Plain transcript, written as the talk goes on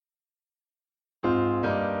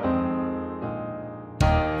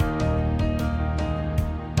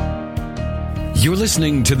You're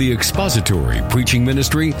listening to the expository preaching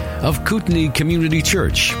ministry of Kootenai Community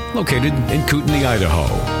Church, located in Kootenai,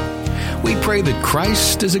 Idaho. We pray that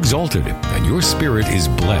Christ is exalted and your spirit is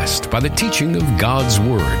blessed by the teaching of God's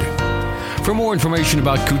Word. For more information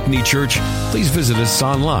about Kootenai Church, please visit us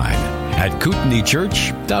online at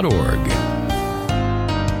kootenaichurch.org.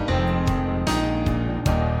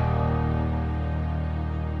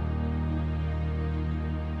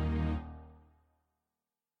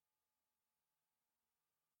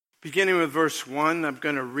 Beginning with verse 1, I'm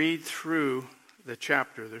going to read through the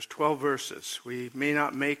chapter. There's 12 verses. We may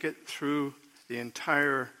not make it through the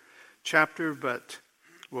entire chapter, but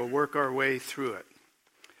we'll work our way through it.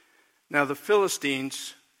 Now the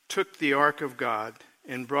Philistines took the ark of God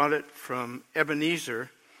and brought it from Ebenezer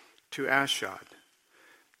to Ashdod.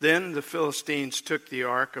 Then the Philistines took the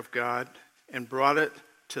ark of God and brought it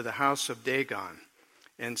to the house of Dagon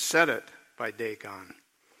and set it by Dagon.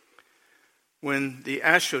 When the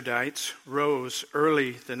Ashdodites rose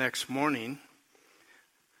early the next morning,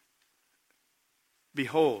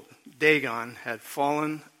 behold, Dagon had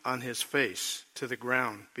fallen on his face to the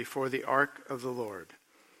ground before the ark of the Lord.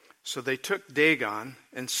 So they took Dagon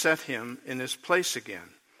and set him in his place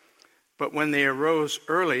again. But when they arose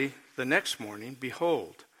early the next morning,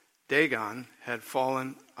 behold, Dagon had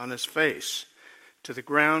fallen on his face to the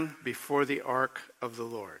ground before the ark of the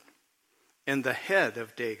Lord. And the head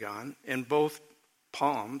of Dagon and both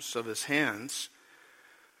palms of his hands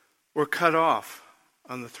were cut off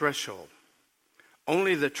on the threshold.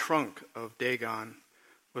 Only the trunk of Dagon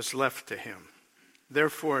was left to him.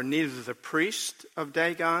 Therefore, neither the priest of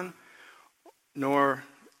Dagon nor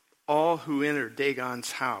all who enter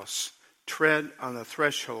Dagon's house tread on the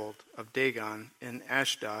threshold of Dagon in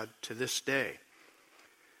Ashdod to this day.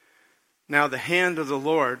 Now the hand of the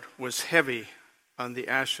Lord was heavy on the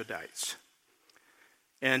Ashdodites,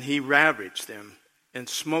 and he ravaged them and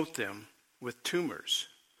smote them with tumors,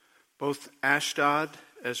 both Ashdod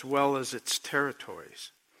as well as its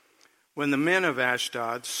territories. When the men of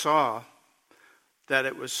Ashdod saw that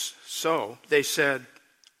it was so, they said,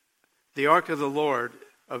 "The ark of the Lord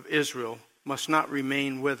of Israel must not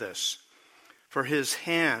remain with us, for his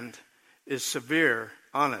hand is severe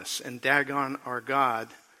on us, and Dagon our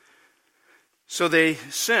God." So they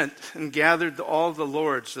sent and gathered all the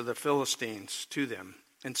lords of the Philistines to them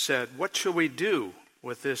and said, "What shall we do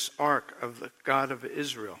with this ark of the God of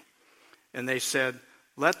Israel?" And they said,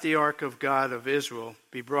 "Let the ark of God of Israel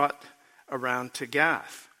be brought around to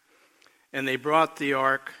Gath." And they brought the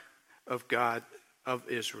ark of God of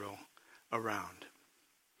Israel around.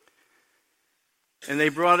 And they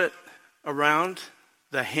brought it around.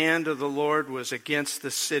 The hand of the Lord was against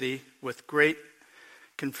the city with great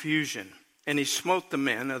confusion. And he smote the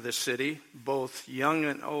men of the city, both young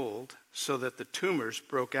and old, so that the tumors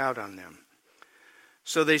broke out on them.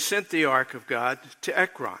 So they sent the ark of God to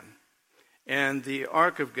Ekron. And the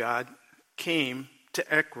ark of God came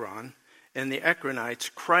to Ekron, and the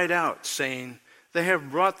Ekronites cried out, saying, "They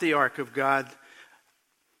have brought the ark of God,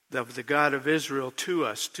 of the God of Israel, to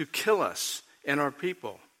us, to kill us and our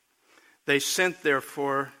people." They sent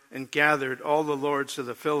therefore and gathered all the lords of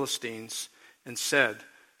the Philistines and said,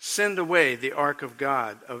 "Send away the ark of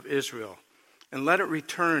God of Israel, and let it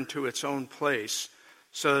return to its own place,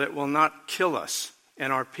 so that it will not kill us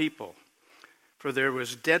and our people." For there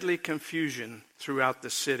was deadly confusion throughout the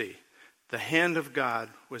city. The hand of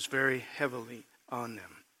God was very heavily on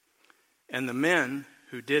them. And the men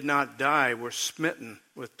who did not die were smitten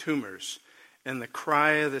with tumors, and the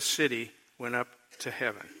cry of the city went up to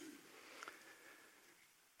heaven.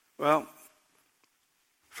 Well,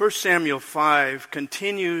 1 Samuel 5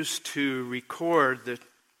 continues to record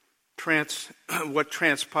what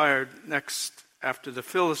transpired next after the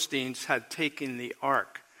Philistines had taken the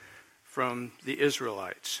ark from the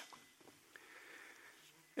Israelites.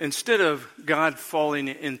 Instead of God falling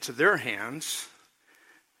into their hands,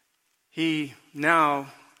 he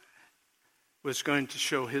now was going to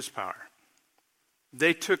show his power.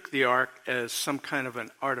 They took the ark as some kind of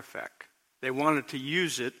an artifact. They wanted to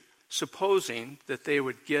use it, supposing that they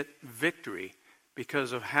would get victory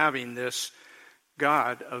because of having this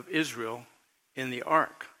God of Israel in the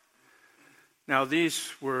ark. Now,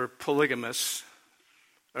 these were polytheists,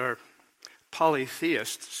 and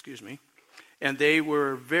they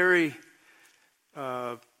were very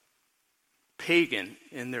pagan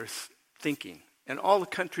in their thinking, and all the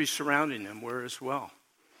countries surrounding them were as well.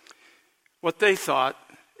 What they thought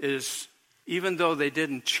is, even though they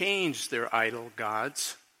didn't change their idol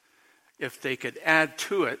gods, if they could add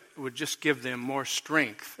to it, it would just give them more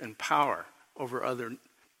strength and power over other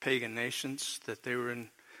pagan nations that they were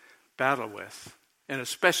in battle with, and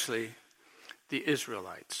especially the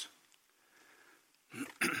Israelites.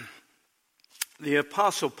 The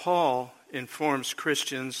Apostle Paul informs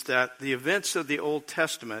Christians that the events of the Old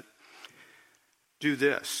Testament do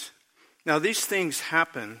this. Now, these things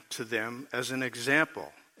happen to them as an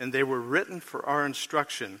example, and they were written for our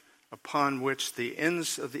instruction, upon which the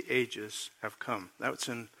ends of the ages have come. That's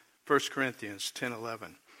in 1 Corinthians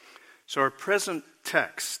 10:11. So our present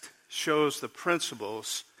text shows the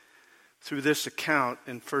principles through this account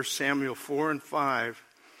in 1 Samuel 4 and 5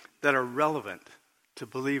 that are relevant to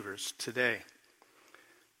believers today.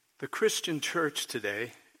 The Christian church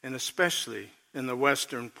today, and especially in the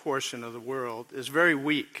western portion of the world, is very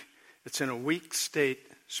weak. It's in a weak state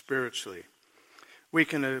spiritually. We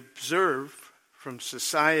can observe from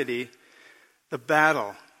society the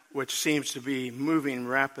battle which seems to be moving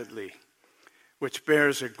rapidly, which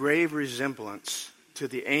bears a grave resemblance to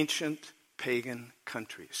the ancient pagan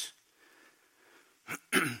countries.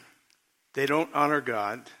 They don't honor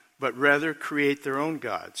God, but rather create their own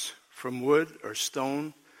gods from wood or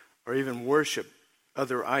stone, or even worship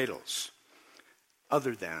other idols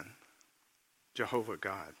other than Jehovah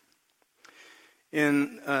God.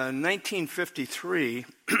 In 1953,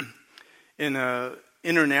 in an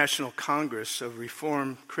International Congress of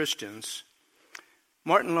Reformed Christians,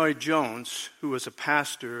 Martin Lloyd-Jones, who was a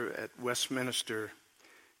pastor at Westminster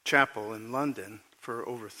Chapel in London for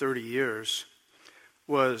over 30 years,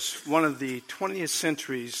 was one of the 20th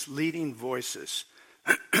century's leading voices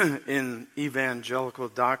in evangelical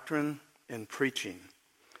doctrine and preaching.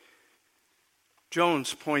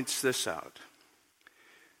 Jones points this out.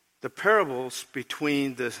 The parallels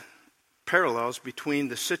between the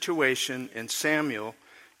situation in Samuel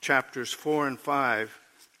chapters 4 and 5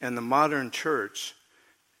 and the modern church,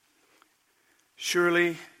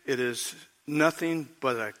 surely it is nothing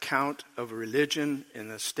but an account of religion in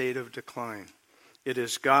a state of decline. It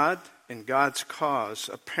is God and God's cause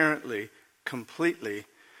apparently completely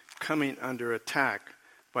coming under attack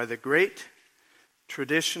by the great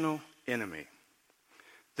traditional enemy.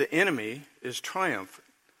 The enemy is triumphant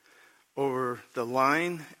over the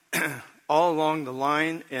line, all along the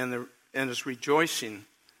line, and is rejoicing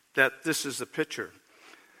that this is the picture.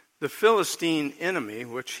 The Philistine enemy,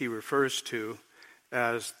 which he refers to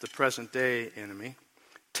as the present-day enemy,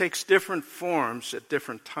 takes different forms at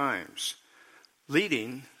different times.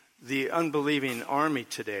 Leading the unbelieving army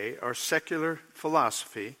today are secular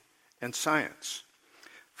philosophy and science.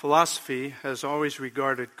 Philosophy has always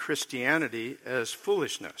regarded Christianity as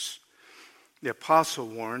foolishness. The apostle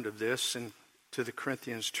warned of this to the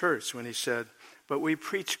Corinthians church when he said, "But we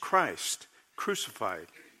preach Christ crucified,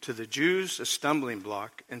 to the Jews a stumbling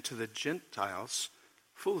block, and to the Gentiles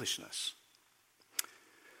foolishness."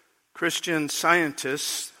 Christian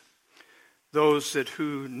scientists, those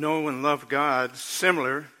who know and love God,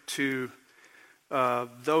 similar to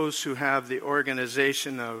those who have the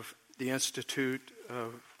organization of the Institute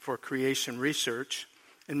for Creation Research,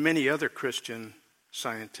 and many other Christian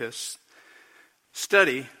scientists,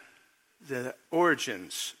 study the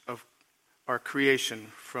origins of our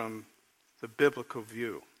creation from the biblical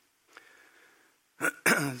view.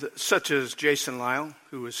 Such as Jason Lyle,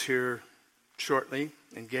 who was here shortly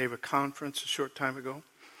and gave a conference a short time ago.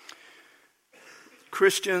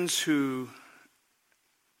 Christians who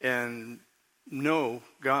know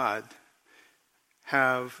God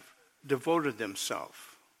have devoted themselves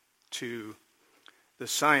to the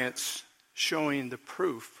science showing the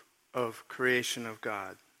proof of creation of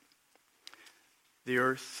God. The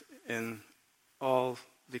earth and all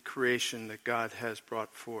the creation that God has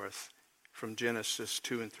brought forth from Genesis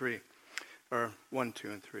 2 and 3, or 1, 2,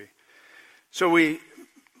 and 3. So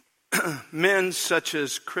men such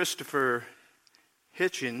as Christopher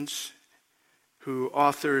Hitchens, who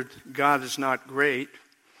authored God is Not Great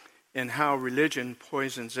and How Religion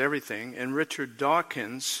Poisons Everything, and Richard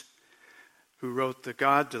Dawkins, who wrote The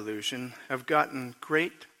God Delusion, have gotten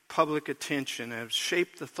great public attention and have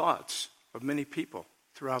shaped the thoughts of many people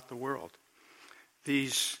throughout the world.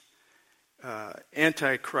 These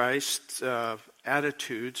antichrist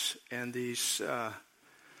attitudes and these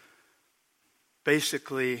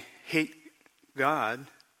basically hate God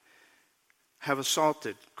have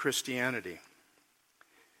assaulted Christianity.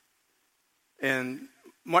 And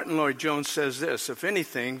Martin Lloyd-Jones says this: if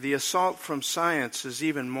anything, the assault from science is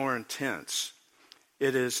even more intense.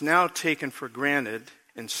 It is now taken for granted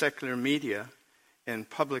in secular media and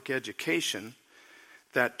public education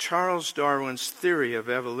that Charles Darwin's theory of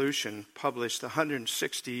evolution, published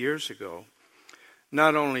 160 years ago,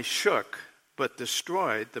 not only shook but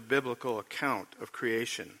destroyed the biblical account of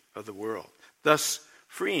creation of the world, thus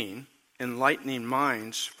freeing enlightening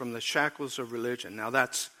minds from the shackles of religion. Now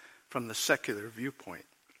that's from the secular viewpoint.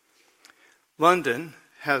 London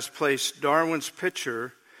has placed Darwin's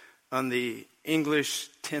picture on the English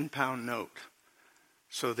 10-pound note,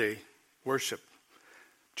 so they worship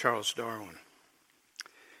Charles Darwin.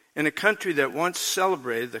 In a country that once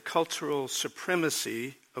celebrated the cultural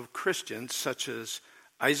supremacy of Christians such as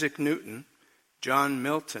Isaac Newton, John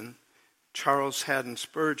Milton, Charles Haddon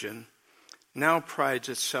Spurgeon, now prides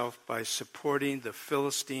itself by supporting the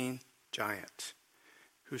Philistine giant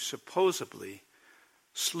who supposedly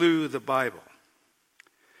slew the Bible.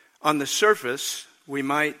 On the surface, we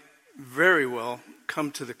might very well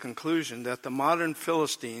come to the conclusion that the modern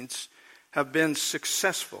Philistines have been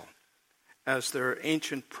successful as their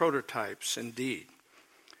ancient prototypes indeed.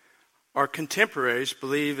 Our contemporaries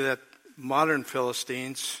believe that modern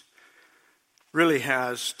Philistines really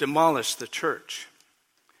has demolished the church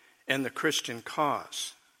and the Christian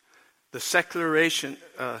cause. The secularization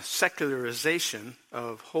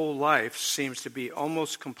of whole life seems to be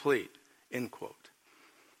almost complete, end quote.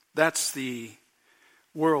 That's the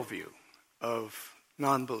worldview of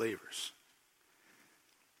non-believers.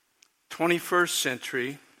 21st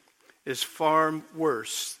century is far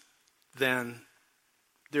worse than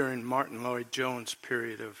during Martin Lloyd-Jones'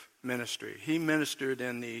 period of ministry. He ministered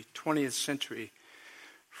in the 20th century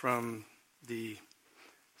from the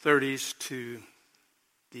 30s to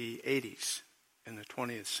the 80s in the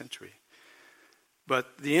 20th century.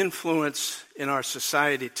 But the influence in our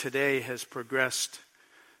society today has progressed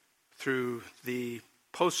through the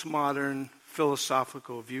postmodern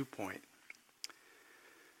philosophical viewpoint.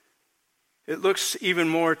 It looks even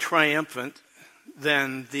more triumphant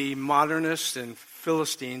than the modernists and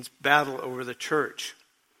Philistines' battle over the church.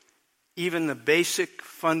 Even the basic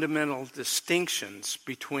fundamental distinctions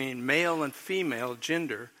between male and female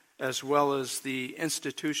gender, as well as the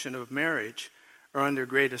institution of marriage, are under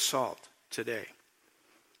great assault today.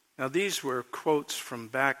 Now, these were quotes from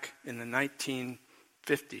back in the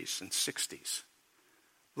 1950s and 60s.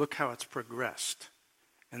 Look how it's progressed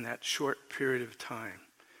in that short period of time,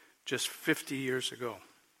 just 50 years ago.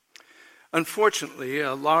 Unfortunately,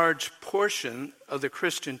 a large portion of the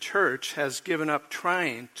Christian church has given up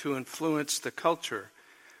trying to influence the culture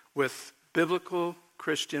with biblical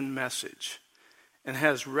Christian message and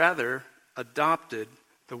has rather adopted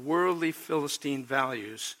the worldly Philistine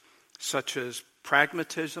values such as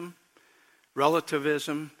pragmatism,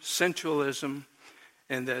 relativism, sensualism,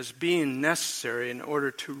 and as being necessary in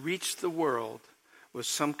order to reach the world with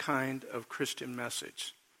some kind of Christian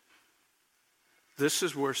message. This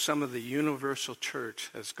is where some of the universal church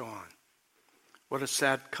has gone. What a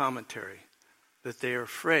sad commentary that they are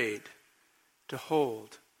afraid to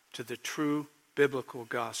hold to the true biblical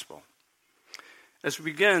gospel. As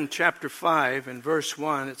we begin chapter 5 and verse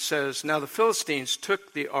 1, it says, "Now the Philistines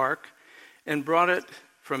took the ark and brought it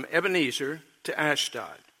from Ebenezer to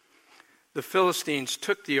Ashdod. The Philistines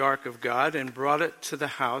took the ark of God and brought it to the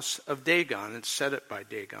house of Dagon and set it by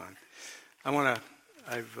Dagon."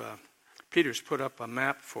 Peter's put up a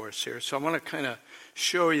map for us here, so I want to kind of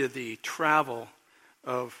show you the travel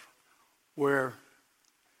of where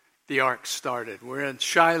the ark started. We're in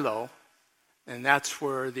Shiloh, and that's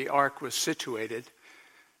where the ark was situated.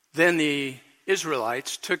 Then the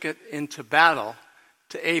Israelites took it into battle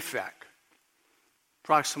to Aphek,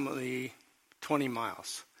 approximately 20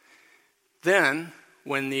 miles. Then,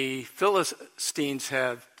 when the Philistines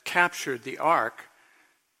have captured the ark,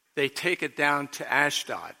 they take it down to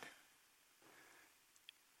Ashdod.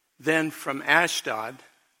 Then from Ashdod,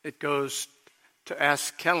 it goes to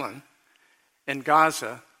Askelon and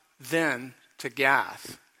Gaza, then to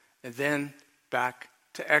Gath, and then back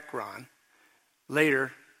to Ekron,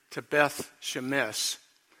 later to Beth Shemesh.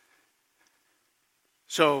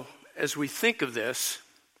 So, as we think of this,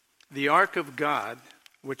 the Ark of God,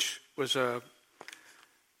 which was a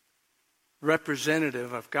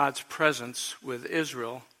representative of God's presence with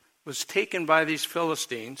Israel, was taken by these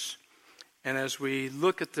Philistines. And as we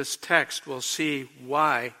look at this text, we'll see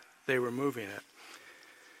why they were moving it.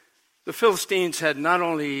 The Philistines had not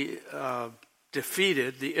only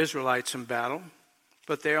defeated the Israelites in battle,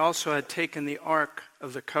 but they also had taken the Ark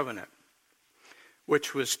of the Covenant,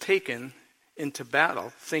 which was taken into battle,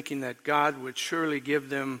 thinking that God would surely give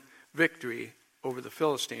them victory over the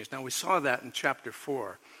Philistines. Now, we saw that in chapter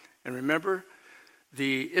 4. And remember,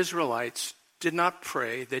 the Israelites did not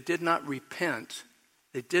pray, they did not repent,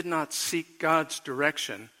 they did not seek God's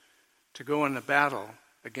direction to go into battle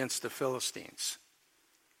against the Philistines.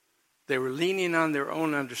 They were leaning on their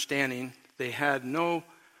own understanding. They had no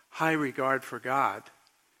high regard for God.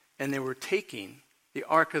 And they were taking the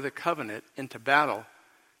Ark of the Covenant into battle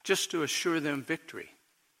just to assure them victory.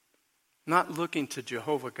 not looking to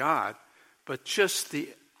Jehovah God, but just the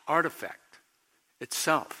artifact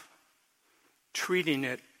itself, treating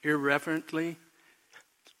it irreverently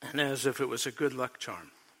and as if it was a good luck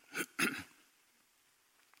charm.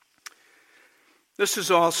 This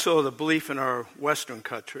is also the belief in our Western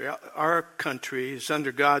country. Our country is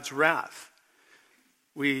under God's wrath.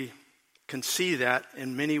 We can see that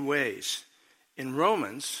in many ways. In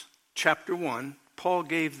Romans chapter 1, Paul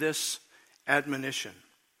gave this admonition.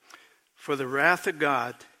 For the wrath of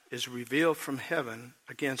God is revealed from heaven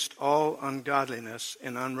against all ungodliness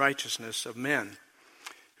and unrighteousness of men,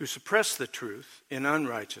 who suppress the truth in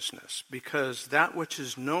unrighteousness, because that which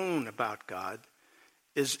is known about God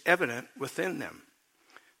is evident within them.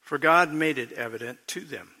 For God made it evident to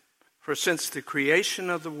them. For since the creation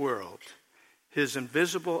of the world, his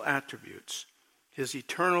invisible attributes, his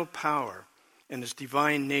eternal power, and his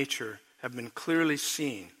divine nature have been clearly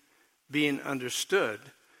seen, being understood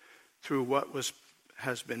through what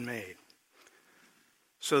has been made,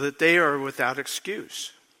 so that they are without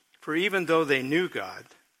excuse. For even though they knew God,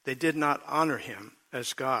 they did not honor him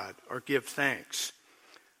as God or give thanks,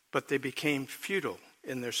 but they became futile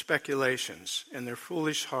in their speculations, and their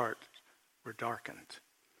foolish heart were darkened.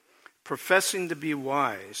 Professing to be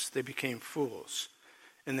wise, they became fools,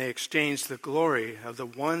 and they exchanged the glory of the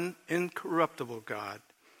one incorruptible God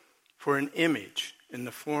for an image in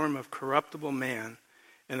the form of corruptible man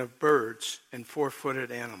and of birds and four-footed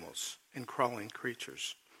animals and crawling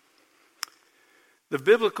creatures. The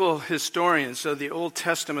biblical historians of the Old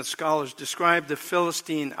Testament scholars describe the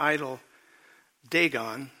Philistine idol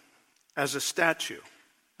Dagon as a statue.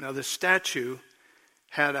 Now, the statue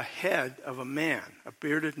had a head of a man, a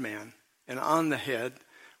bearded man, and on the head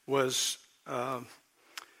was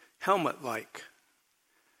helmet-like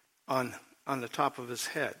on the top of his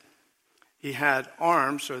head. He had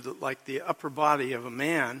arms, like the upper body of a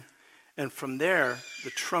man, and from there, the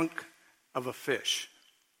trunk of a fish.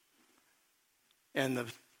 And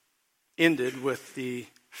ended with the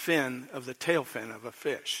fin of the tail fin of a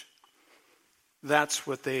fish. That's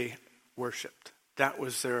what they worshipped. That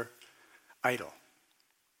was their idol,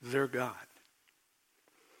 their God.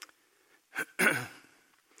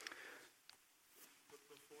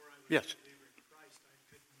 Yes.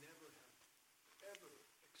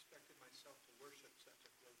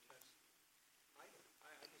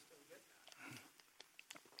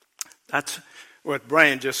 That's what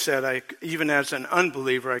Brian just said. Even as an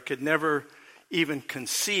unbeliever, I could never even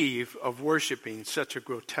conceive of worshiping such a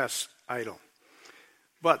grotesque idol.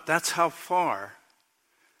 But that's how far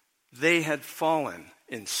they had fallen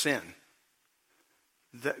in sin.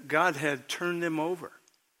 That God had turned them over.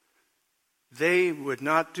 They would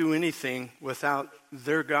not do anything without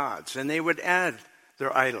their gods, and they would add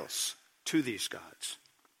their idols to these gods.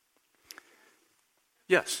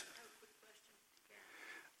 Yes.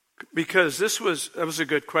 Because that was a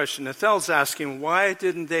good question. Nathel's asking, why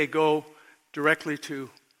didn't they go directly to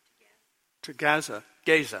Gaza?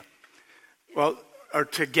 Well, or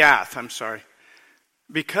to Gath, I'm sorry.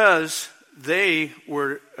 Because they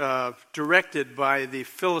were directed by the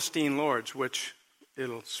Philistine lords, which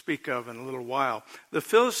it'll speak of in a little while. The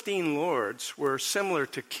Philistine lords were similar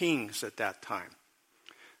to kings at that time.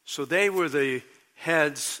 So they were the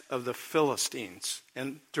heads of the Philistines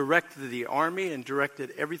and directed the army and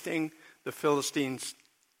directed everything the Philistines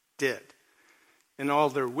did. In all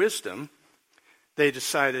their wisdom, they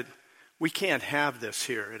decided, we can't have this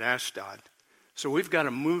here at Ashdod. So we've got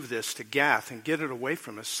to move this to Gath and get it away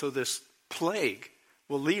from us so this plague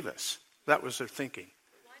will leave us. That was their thinking.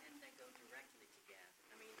 Why didn't they go directly to Gath?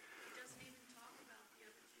 I mean, it doesn't even talk about the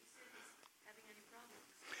other two cities having any problems.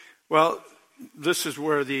 Well, this is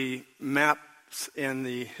where the maps and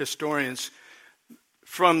the historians,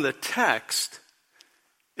 from the text,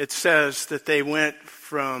 it says that they went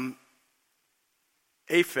from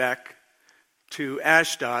Aphek to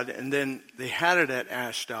Ashdod, and then they had it at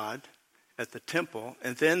Ashdod, at the temple,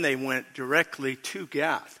 and then they went directly to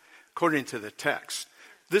Gath, according to the text.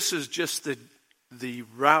 This is just the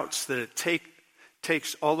routes that it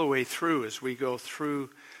takes all the way through as we go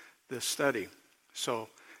through the study. So,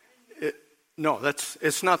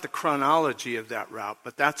 it's not the chronology of that route,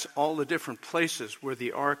 but that's all the different places where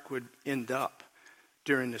the ark would end up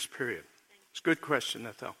during this period. It's a good question,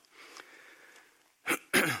 Nathal.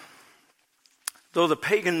 Though the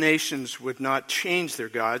pagan nations would not change their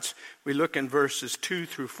gods, we look in verses 2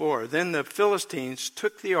 through 4. Then the Philistines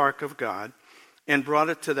took the ark of God and brought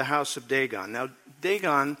it to the house of Dagon. Now,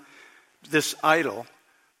 Dagon, this idol,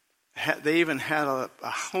 they even had a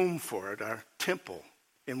home for it, a temple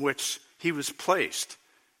in which he was placed.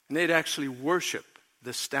 And they'd actually worship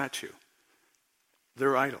this statue,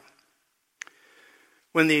 their idol.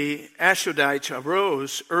 When the Ashdodites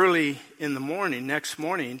arose early in the morning, next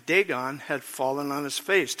morning, Dagon had fallen on his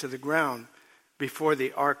face to the ground before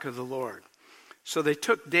the ark of the Lord. So they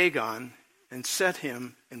took Dagon and set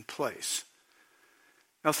him in place.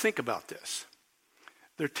 Now think about this.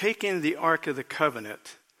 They're taking the Ark of the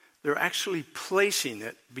Covenant. They're actually placing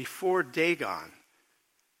it before Dagon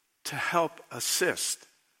to help assist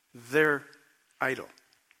their idol.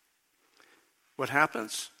 What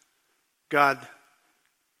happens? God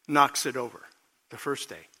knocks it over the first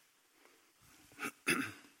day.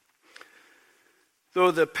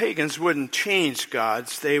 Though the pagans wouldn't change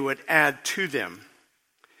gods, they would add to them.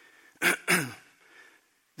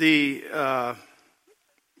 The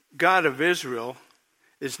God of Israel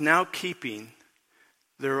is now keeping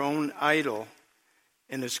their own idol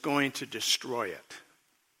and is going to destroy it.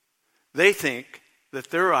 They think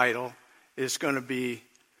that their idol is going to be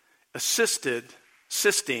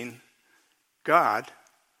assisting God,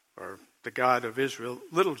 or the God of Israel,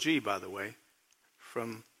 little g, by the way,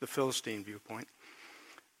 from the Philistine viewpoint.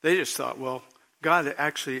 They just thought, well, God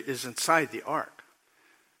actually is inside the ark.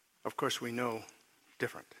 Of course, we know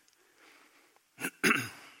different.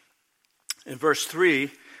 In verse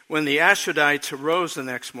 3, when the Ashdodites arose the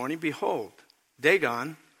next morning, behold,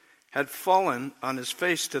 Dagon had fallen on his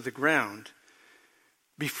face to the ground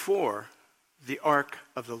before the ark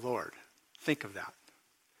of the Lord. Think of that.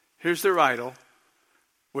 Here's their idol,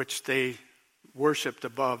 which they worshipped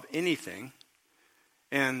above anything,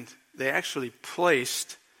 and they actually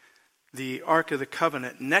placed the Ark of the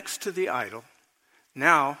Covenant next to the idol.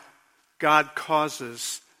 Now, God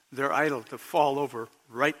causes their idol to fall over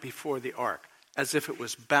right before the ark, as if it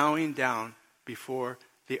was bowing down before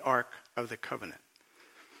the Ark of the Covenant.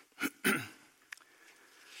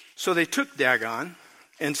 So they took Dagon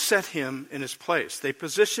and set him in his place. They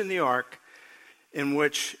positioned the ark, in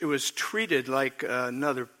which it was treated like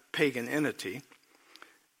another pagan entity,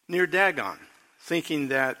 near Dagon, thinking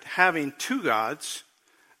that having two gods,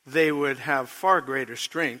 they would have far greater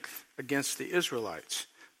strength against the Israelites.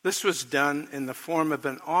 This was done in the form of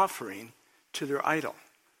an offering to their idol.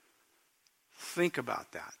 Think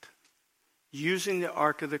about that. Using the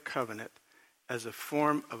Ark of the Covenant as a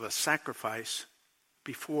form of a sacrifice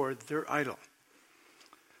before their idol.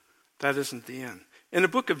 That isn't the end. In the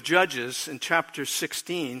book of Judges, in chapter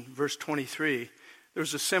 16, verse 23,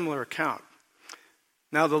 there's a similar account.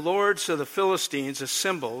 Now the lords of the Philistines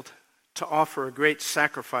assembled to offer a great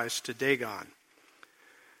sacrifice to Dagon,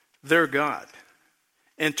 their god,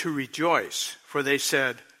 and to rejoice, for they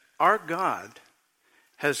said, our God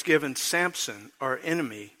has given Samson, our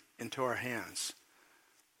enemy, into our hands.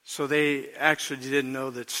 So they actually didn't know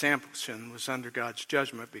that Samson was under God's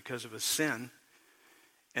judgment because of his sin,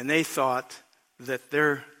 and they thought that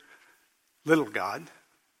their little god,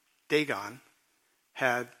 Dagon,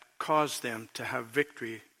 had caused them to have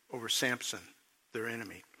victory over Samson, their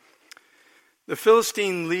enemy. The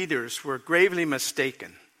Philistine leaders were gravely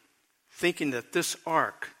mistaken, thinking that this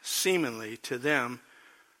ark, seemingly to them,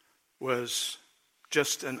 was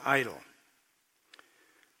just an idol,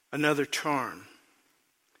 another charm,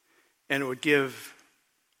 and it would give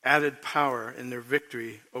added power in their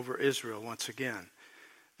victory over Israel once again.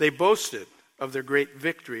 They boasted of their great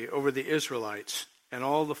victory over the Israelites and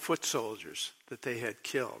all the foot soldiers that they had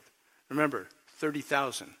killed. Remember,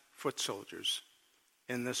 30,000 foot soldiers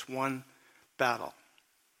in this one battle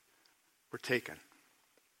were taken.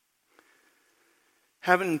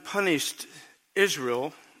 Having punished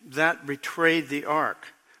Israel, that betrayed the ark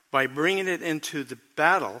by bringing it into the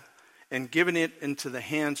battle and giving it into the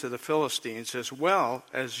hands of the Philistines, as well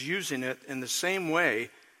as using it in the same way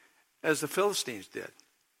as the Philistines did.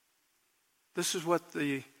 This is what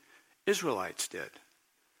the Israelites did.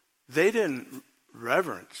 They didn't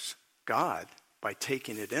reverence God by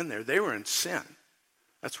taking it in there. They were in sin.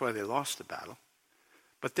 That's why they lost the battle.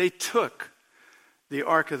 But they took the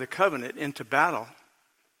Ark of the Covenant into battle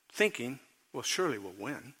thinking, well, surely we'll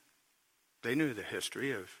win. They knew the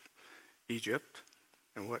history of Egypt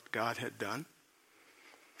and what God had done.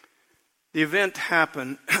 The event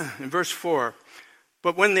happened in verse 4.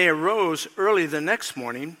 But when they arose early the next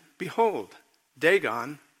morning, behold,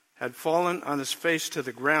 Dagon had fallen on his face to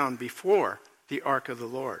the ground before the ark of the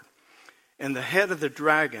Lord. And the head of the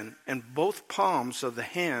dragon and both palms of the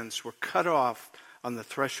hands were cut off on the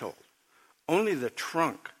threshold. Only the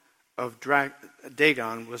trunk of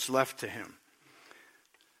Dagon was left to him.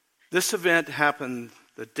 This event happened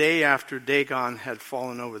the day after Dagon had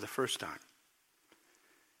fallen over the first time,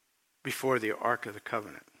 before the Ark of the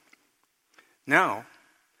Covenant. Now,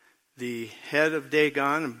 the head of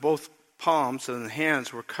Dagon and both palms and the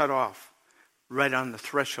hands were cut off right on the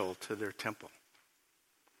threshold to their temple.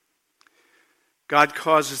 God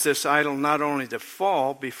causes this idol not only to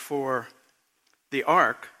fall before the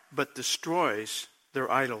ark, but destroys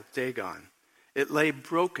their idol, Dagon. It lay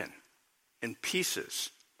broken in pieces,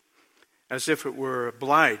 as if it were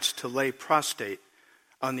obliged to lay prostrate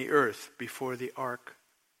on the earth before the ark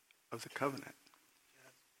of the covenant.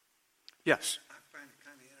 Yes? I find it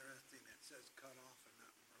kind of interesting that it says cut off and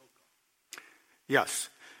not broke off. Yes.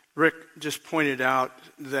 Rick just pointed out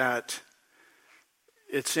that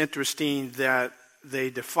it's interesting that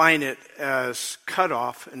they define it as cut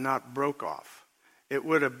off and not broke off. It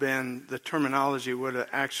would have been, the terminology would have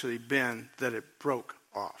actually been that it broke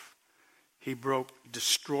off. He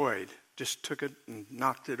destroyed, just took it and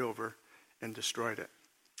knocked it over and destroyed it.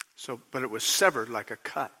 So, but it was severed like a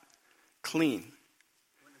cut, clean.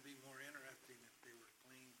 Wouldn't it be more interesting if they were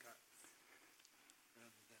clean cut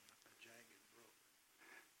rather than a jagged broke?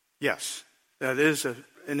 Yes, that is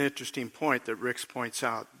an interesting point that Rick points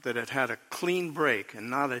out, that it had a clean break and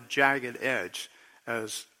not a jagged edge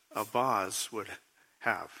as a vase would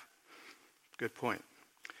have. Good point.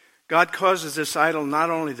 God causes this idol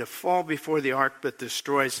not only to fall before the ark, but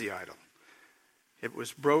destroys the idol. It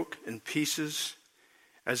was broke in pieces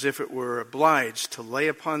as if it were obliged to lay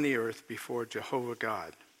upon the earth before Jehovah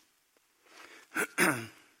God.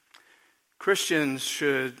 Christians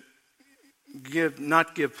should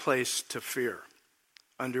not give place to fear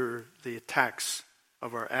under the attacks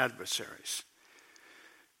of our adversaries.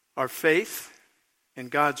 Our faith in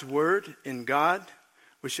God's word, in God,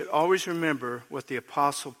 we should always remember what the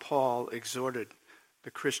Apostle Paul exhorted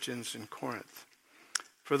the Christians in Corinth.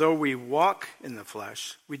 For though we walk in the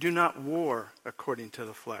flesh, we do not war according to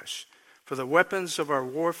the flesh. For the weapons of our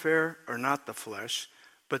warfare are not the flesh,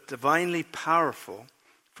 but divinely powerful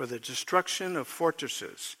for the destruction of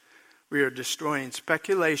fortresses. We are destroying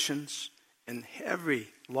speculations and every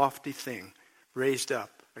lofty thing raised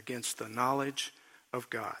up against the knowledge of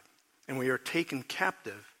God. And we are taking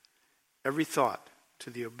captive every thought to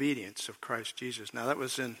the obedience of Christ Jesus. Now that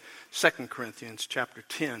was in 2 Corinthians chapter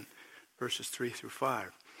 10, verses 3 through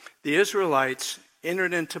 5. The Israelites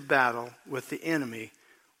entered into battle with the enemy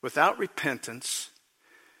without repentance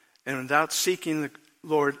and without seeking the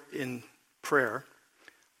Lord in prayer,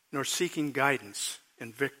 nor seeking guidance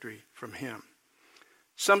and victory from him.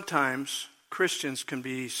 Sometimes Christians can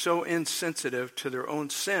be so insensitive to their own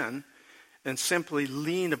sin and simply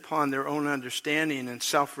lean upon their own understanding and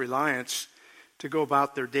self-reliance to go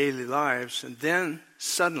about their daily lives. And then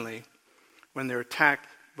suddenly, when they're attacked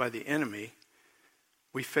by the enemy,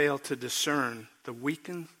 we fail to discern the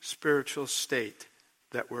weakened spiritual state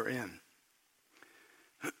that we're in.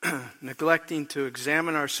 Neglecting to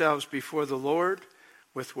examine ourselves before the Lord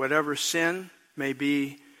with whatever sin may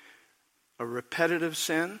be a repetitive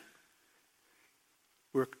sin.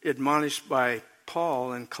 We're admonished by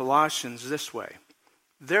Paul in Colossians this way: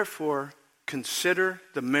 therefore, consider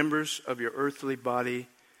the members of your earthly body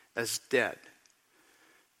as dead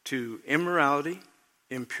to immorality,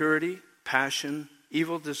 impurity, passion,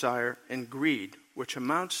 evil desire, and greed, which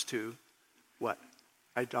amounts to what?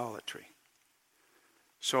 Idolatry.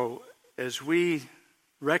 So as we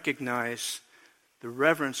recognize the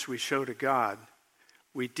reverence we show to God,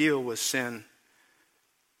 we deal with sin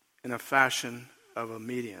in a fashion of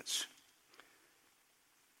obedience.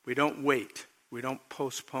 We don't wait. We don't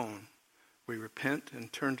postpone. We repent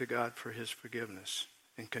and turn to God for his forgiveness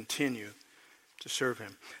and continue to serve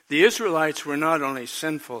him. The Israelites were not only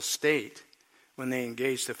sinful state when they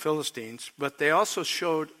engaged the Philistines, but they also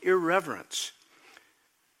showed irreverence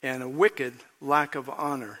and a wicked lack of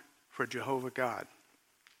honor for Jehovah God.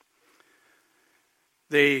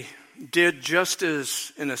 They did just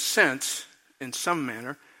as, in a sense, in some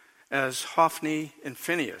manner, as Hophni and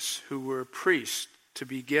Phinehas, who were priests to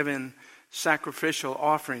be given sacrificial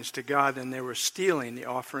offerings to God, and they were stealing the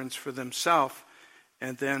offerings for themselves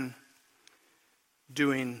and then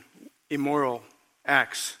doing immoral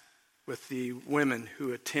acts with the women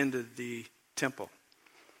who attended the temple.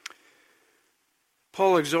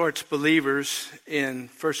 Paul exhorts believers in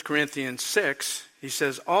 1 Corinthians 6. He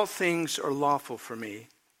says, all things are lawful for me,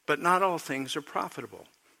 but not all things are profitable.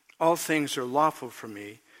 All things are lawful for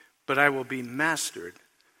me, but I will be mastered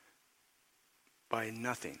by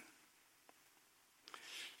nothing.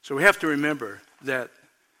 So we have to remember that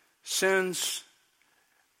sin's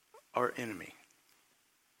our enemy.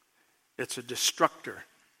 It's a destructor.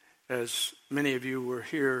 As many of you were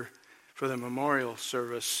here for the memorial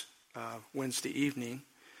service Wednesday evening,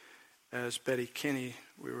 as Betty Kinney,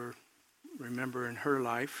 we were remembering her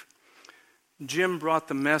life. Jim brought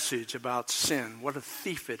the message about sin, what a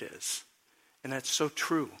thief it is. And that's so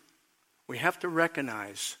true. We have to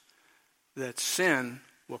recognize that sin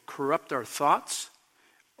will corrupt our thoughts,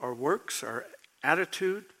 our works, our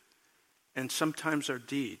attitude, and sometimes our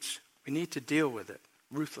deeds. We need to deal with it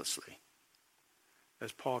ruthlessly,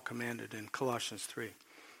 as Paul commanded in Colossians 3.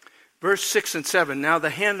 Verse 6 and 7, now the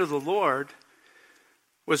hand of the Lord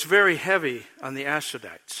was very heavy on the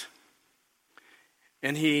Ashdodites,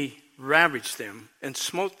 and he ravaged them and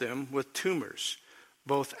smote them with tumors,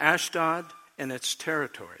 both Ashdod and its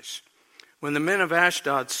territories. When the men of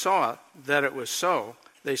Ashdod saw that it was so,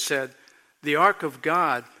 they said, the ark of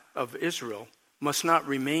God of Israel must not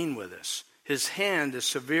remain with us. His hand is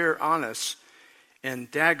severe on us, and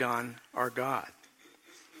Dagon our God.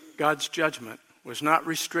 God's judgment was not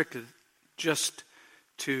restricted just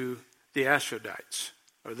to the Ashdodites,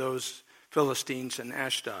 or those Philistines in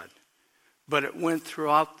Ashdod, but it went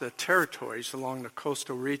throughout the territories along the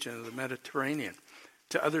coastal region of the Mediterranean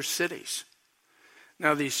to other cities.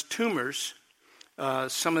 Now these tumors,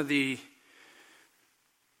 some of the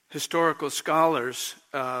historical scholars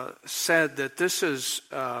said that this is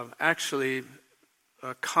actually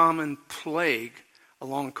a common plague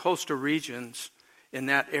along coastal regions in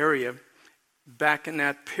that area. Back in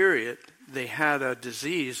that period, they had a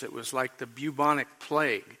disease that was like the bubonic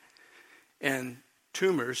plague. And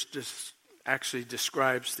tumors actually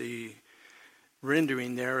describes the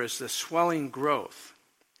rendering there as the swelling growth.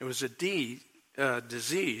 It was a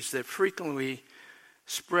disease that frequently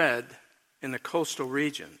spread in the coastal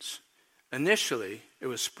regions. Initially, it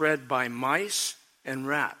was spread by mice and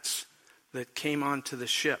rats that came onto the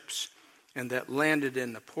ships and that landed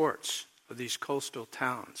in the ports of these coastal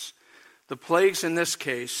towns. The plagues in this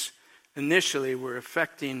case initially were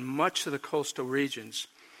affecting much of the coastal regions,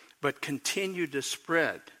 but continued to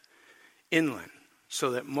spread inland,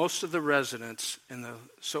 so that most of the residents in the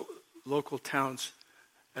local towns,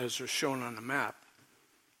 as are shown on the map,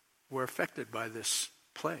 were affected by this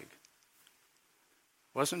plague.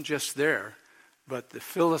 It wasn't just there, but the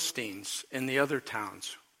Philistines in the other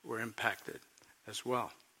towns were impacted as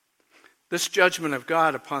well. This judgment of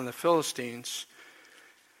God upon the Philistines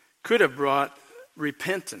could have brought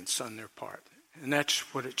repentance on their part, and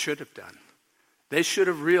that's what it should have done. They should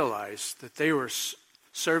have realized that they were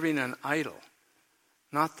serving an idol,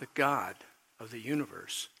 not the God of the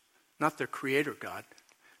universe, not their creator God.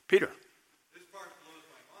 Peter. This part blows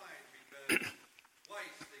my mind because twice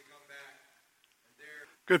they come back and they're...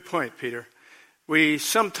 Good point, Peter. We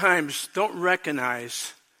sometimes don't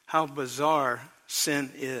recognize how bizarre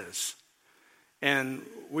sin is. And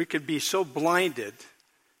we could be so blinded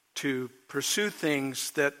to pursue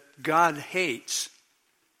things that God hates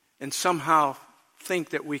and somehow think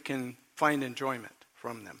that we can find enjoyment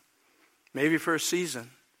from them. Maybe for a season,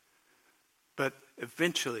 but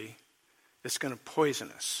eventually it's going to poison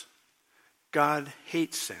us. God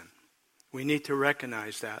hates sin. We need to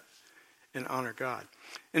recognize that and honor God.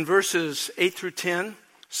 In verses 8 through 10,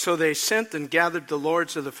 so they sent and gathered the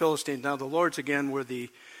lords of the Philistines. Now the lords again were the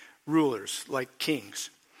rulers, like kings.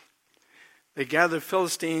 They gathered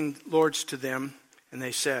Philistine lords to them, and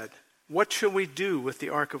they said, what shall we do with the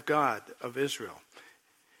ark of God of Israel?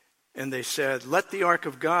 And they said, let the ark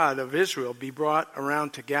of God of Israel be brought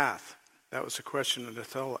around to Gath. That was a question that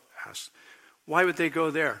Athel asked. Why would they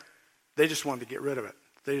go there? They just wanted to get rid of it.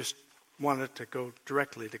 They just wanted to go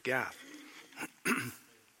directly to Gath.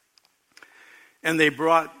 And they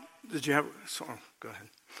brought, go ahead.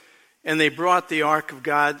 And they brought the ark of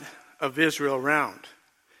God of Israel around.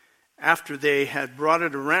 After they had brought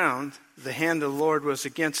it around, the hand of the Lord was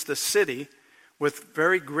against the city with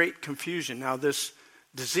very great confusion. Now this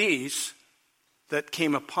disease that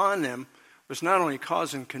came upon them was not only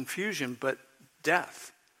causing confusion, but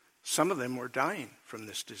death. Some of them were dying from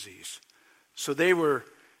this disease. So they were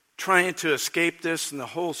trying to escape this, and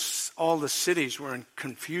all the cities were in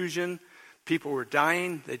confusion. People were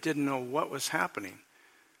dying. They didn't know what was happening.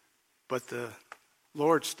 But the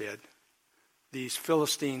lords did. These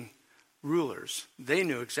Philistine rulers, they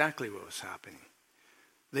knew exactly what was happening.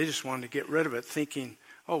 They just wanted to get rid of it, thinking,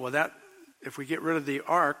 oh, well, if we get rid of the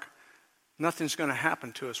ark, nothing's going to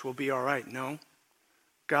happen to us. We'll be all right. No,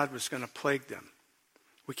 God was going to plague them.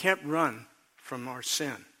 We can't run from our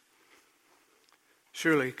sin.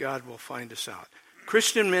 Surely God will find us out.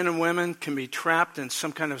 Christian men and women can be trapped in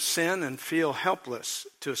some kind of sin and feel helpless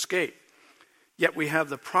to escape. Yet we have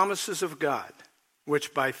the promises of God,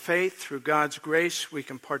 which by faith, through God's grace, we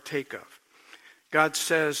can partake of. God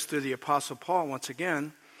says through the Apostle Paul, once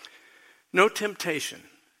again, no temptation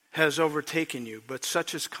has overtaken you, but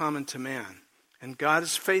such is common to man. And God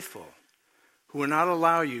is faithful, who will not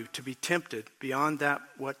allow you to be tempted beyond that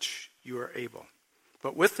which you are able.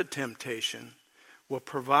 But with the temptation will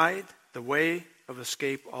provide the way of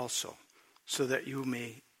escape also, so that you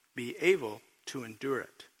may be able to endure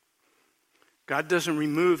it. God doesn't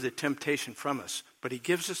remove the temptation from us, but he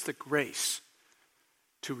gives us the grace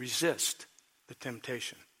to resist the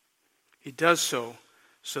temptation. He does so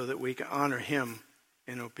that we can honor him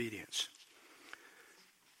in obedience.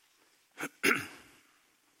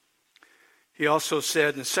 He also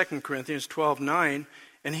said in 2 Corinthians 12:9,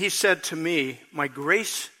 and he said to me, my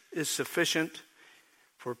grace is sufficient,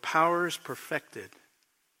 for power is perfected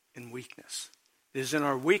in weakness. It is in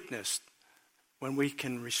our weakness when we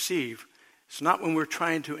can receive. It's not when we're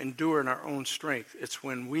trying to endure in our own strength. It's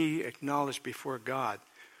when we acknowledge before God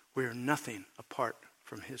we are nothing apart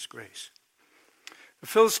from his grace. The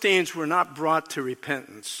Philistines were not brought to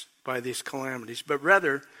repentance by these calamities, but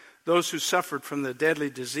rather those who suffered from the deadly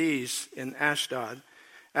disease in Ashdod,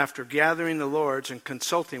 after gathering the lords and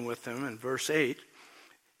consulting with them, in verse 8,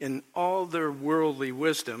 in all their worldly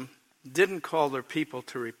wisdom, didn't call their people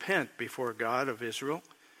to repent before God of Israel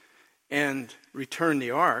and return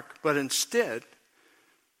the ark, but instead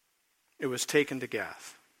it was taken to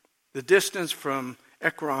Gath. The distance from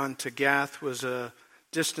Ekron to Gath was a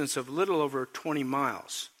distance of little over 20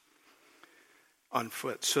 miles on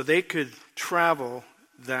foot. So they could travel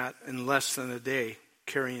that in less than a day,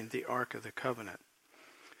 carrying the Ark of the Covenant.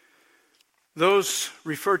 Those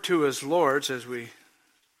referred to as lords, as we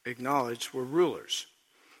acknowledged, were rulers.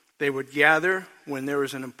 They would gather when there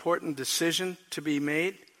was an important decision to be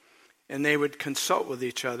made, and they would consult with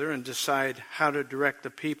each other and decide how to direct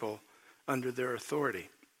the people under their authority.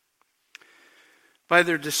 By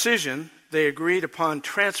their decision, they agreed upon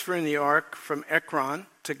transferring the ark from Ekron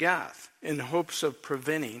to Gath in hopes of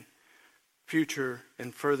preventing future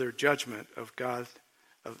and further judgment of God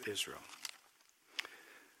of Israel.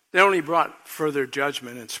 They only brought further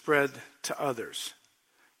judgment and spread to others.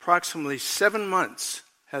 Approximately 7 months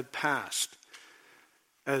had passed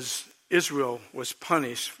as Israel was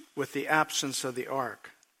punished with the absence of the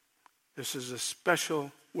ark. This is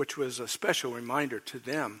which was a special reminder to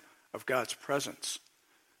them of God's presence.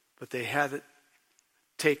 But they had it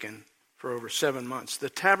taken for over 7 months. The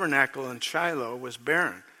tabernacle in Shiloh was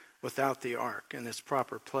barren without the ark in its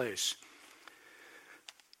proper place.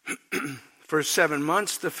 For 7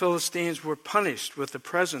 months, the Philistines were punished with the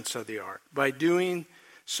presence of the ark. By doing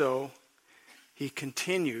so, he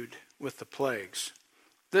continued with the plagues.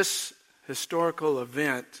 This historical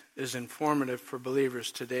event is informative for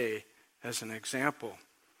believers today as an example.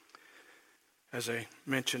 As I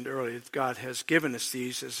mentioned earlier, God has given us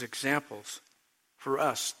these as examples for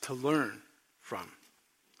us to learn from.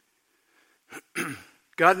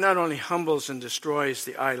 God not only humbles and destroys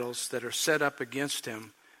the idols that are set up against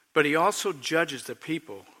him, but he also judges the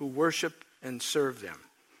people who worship and serve them.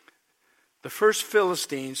 The first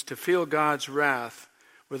Philistines to feel God's wrath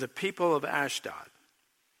were the people of Ashdod.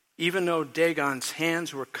 Even though Dagon's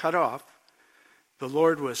hands were cut off, the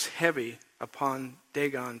Lord was heavy upon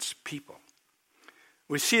Dagon's people.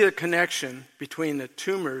 We see the connection between the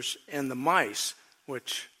tumors and the mice,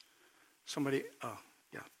 which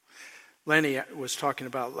Lenny was talking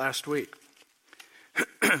about last week.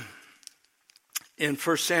 In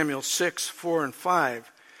 1 Samuel 6, 4, and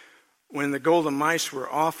 5, when the golden mice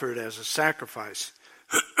were offered as a sacrifice,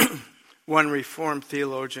 one Reformed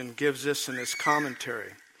theologian gives this in his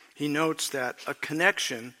commentary. He notes that a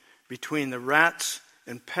connection between the rats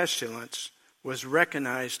and pestilence was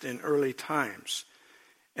recognized in early times,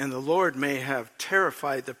 and the Lord may have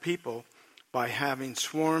terrified the people by having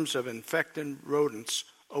swarms of infected rodents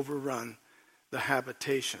overrun the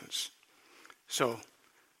habitations. So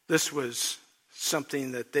this was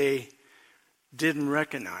something that they didn't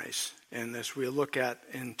recognize. And as we look at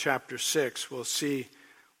in chapter 6, we'll see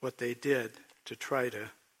what they did to try to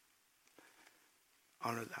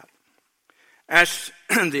honor that.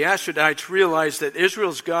 The Ashdodites realized that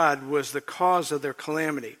Israel's God was the cause of their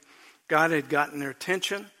calamity. God had gotten their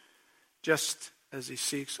attention just as he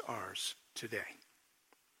seeks ours today.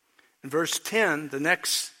 In verse 10,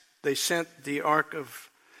 they sent the ark of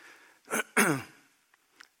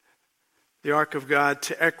God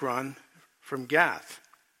to Ekron from Gath.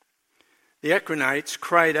 The Ekronites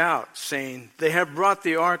cried out, saying, "They have brought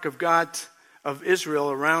the ark of God of Israel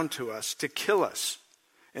around to us to kill us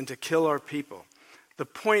and to kill our people." The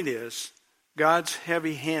point is, God's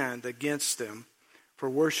heavy hand against them for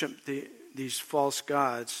worship these false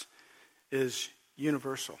gods is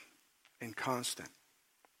universal and constant.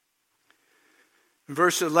 In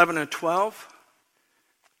verses 11 and 12,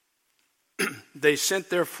 they sent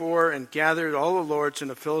therefore and gathered all the lords and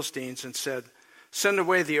the Philistines and said, "Send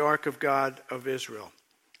away the ark of God of Israel,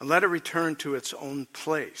 and let it return to its own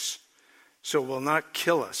place, so it will not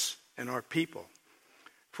kill us and our people.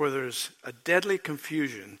 For there's a deadly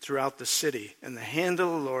confusion throughout the city, and the hand of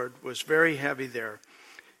the Lord was very heavy there.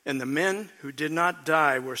 And the men who did not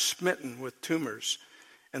die were smitten with tumors,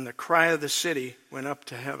 and the cry of the city went up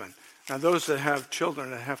to heaven. Now those that have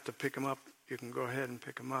children that have to pick them up, you can go ahead and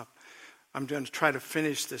pick them up. I'm going to try to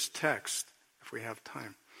finish this text if we have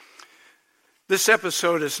time. This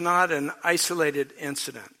episode is not an isolated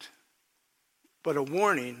incident, but a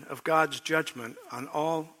warning of God's judgment on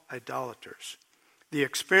all idolaters. The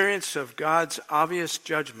experience of God's obvious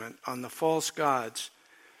judgment on the false gods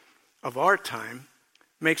of our time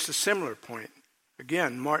makes a similar point.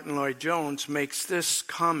 Again, Martin Lloyd-Jones makes this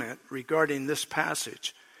comment regarding this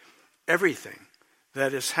passage. Everything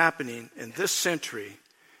that is happening in this century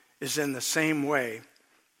is in the same way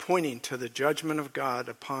pointing to the judgment of God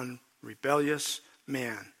upon rebellious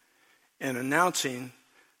man and announcing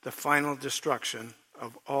the final destruction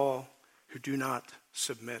of all who do not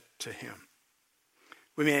submit to him.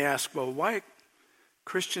 We may ask, well, why are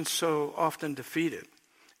Christians so often defeated?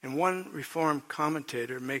 And one Reformed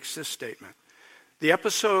commentator makes this statement. The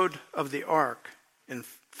episode of the ark in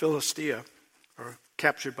Philistia, or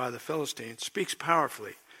captured by the Philistines, speaks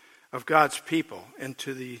powerfully of God's people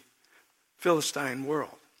into the Philistine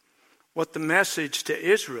world. What the message to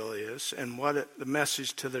Israel is, and what the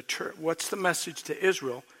message to the church. What's the message to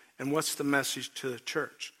Israel, and what's the message to the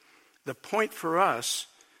church? The point for us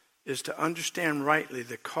is to understand rightly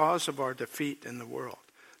the cause of our defeat in the world.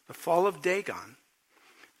 The fall of Dagon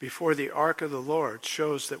before the ark of the Lord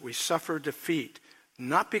shows that we suffer defeat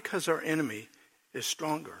not because our enemy is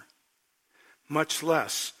stronger, much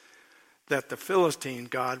less that the Philistine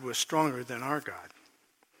god was stronger than our God.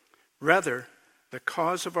 Rather, the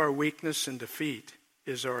cause of our weakness and defeat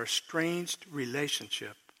is our estranged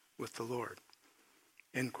relationship with the Lord.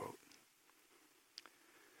 End quote.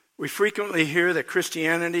 We frequently hear that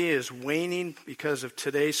Christianity is waning because of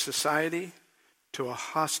today's society to a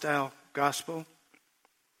hostile gospel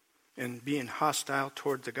and being hostile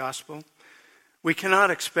toward the gospel. We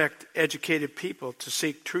cannot expect educated people to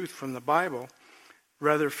seek truth from the Bible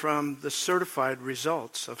rather from the certified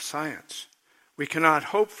results of science. We cannot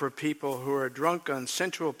hope for people who are drunk on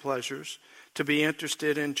sensual pleasures to be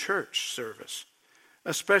interested in church service,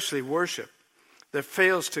 especially worship that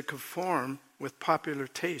fails to conform with popular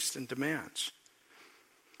taste and demands.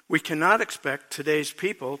 We cannot expect today's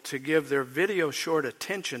people to give their video short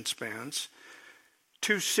attention spans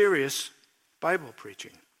to serious Bible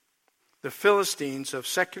preaching. The Philistines of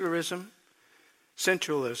secularism,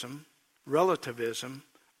 sensualism, relativism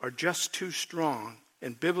are just too strong,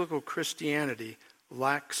 and biblical Christianity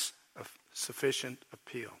lacks of sufficient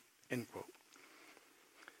appeal. End quote.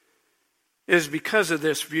 It is because of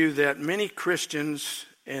this view that many Christians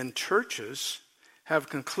and churches have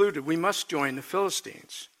concluded we must join the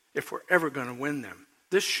Philistines if we're ever going to win them.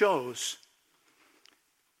 This shows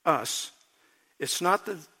us it's not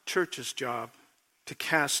the church's job to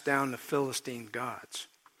cast down the Philistine gods.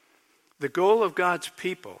 The goal of God's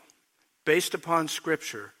people, based upon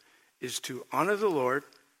Scripture, is to honor the Lord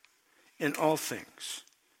in all things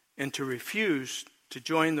and to refuse to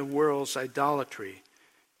join the world's idolatry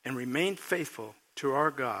and remain faithful to our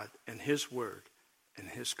God and His Word and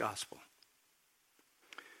His gospel.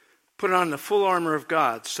 Put on the full armor of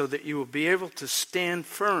God so that you will be able to stand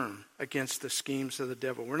firm against the schemes of the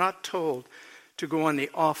devil. We're not told to go on the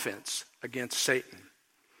offense against Satan.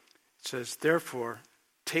 It says, therefore,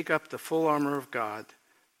 take up the full armor of God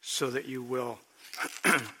so that you will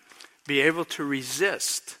be able to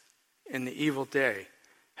resist in the evil day,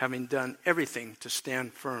 having done everything to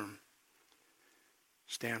stand firm.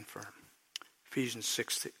 Stand firm. Ephesians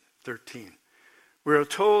 6:13. We're not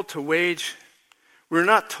told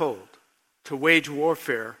to wage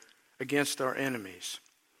warfare against our enemies.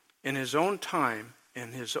 In His own time,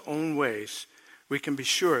 in His own ways, we can be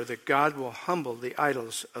sure that God will humble the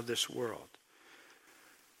idols of this world.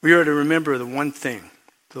 We are to remember the one thing,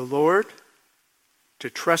 the Lord, to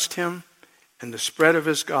trust Him and the spread of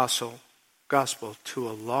His gospel to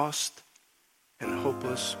a lost and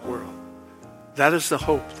hopeless world. That is the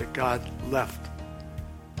hope that God left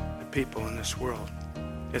the people in this world.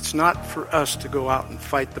 It's not for us to go out and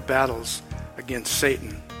fight the battles against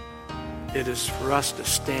Satan. It is for us to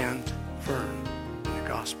stand firm in the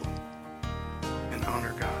gospel and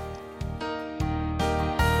honor God.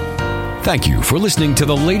 Thank you for listening to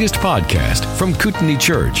the latest podcast from Kootenai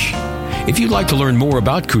Church. If you'd like to learn more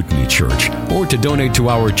about Kootenai Church or to donate to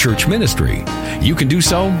our church ministry, you can do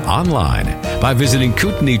so online by visiting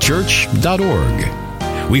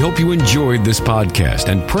kootenaichurch.org. We hope you enjoyed this podcast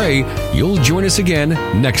and pray you'll join us again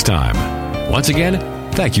next time. Once again,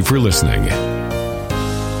 thank you for listening.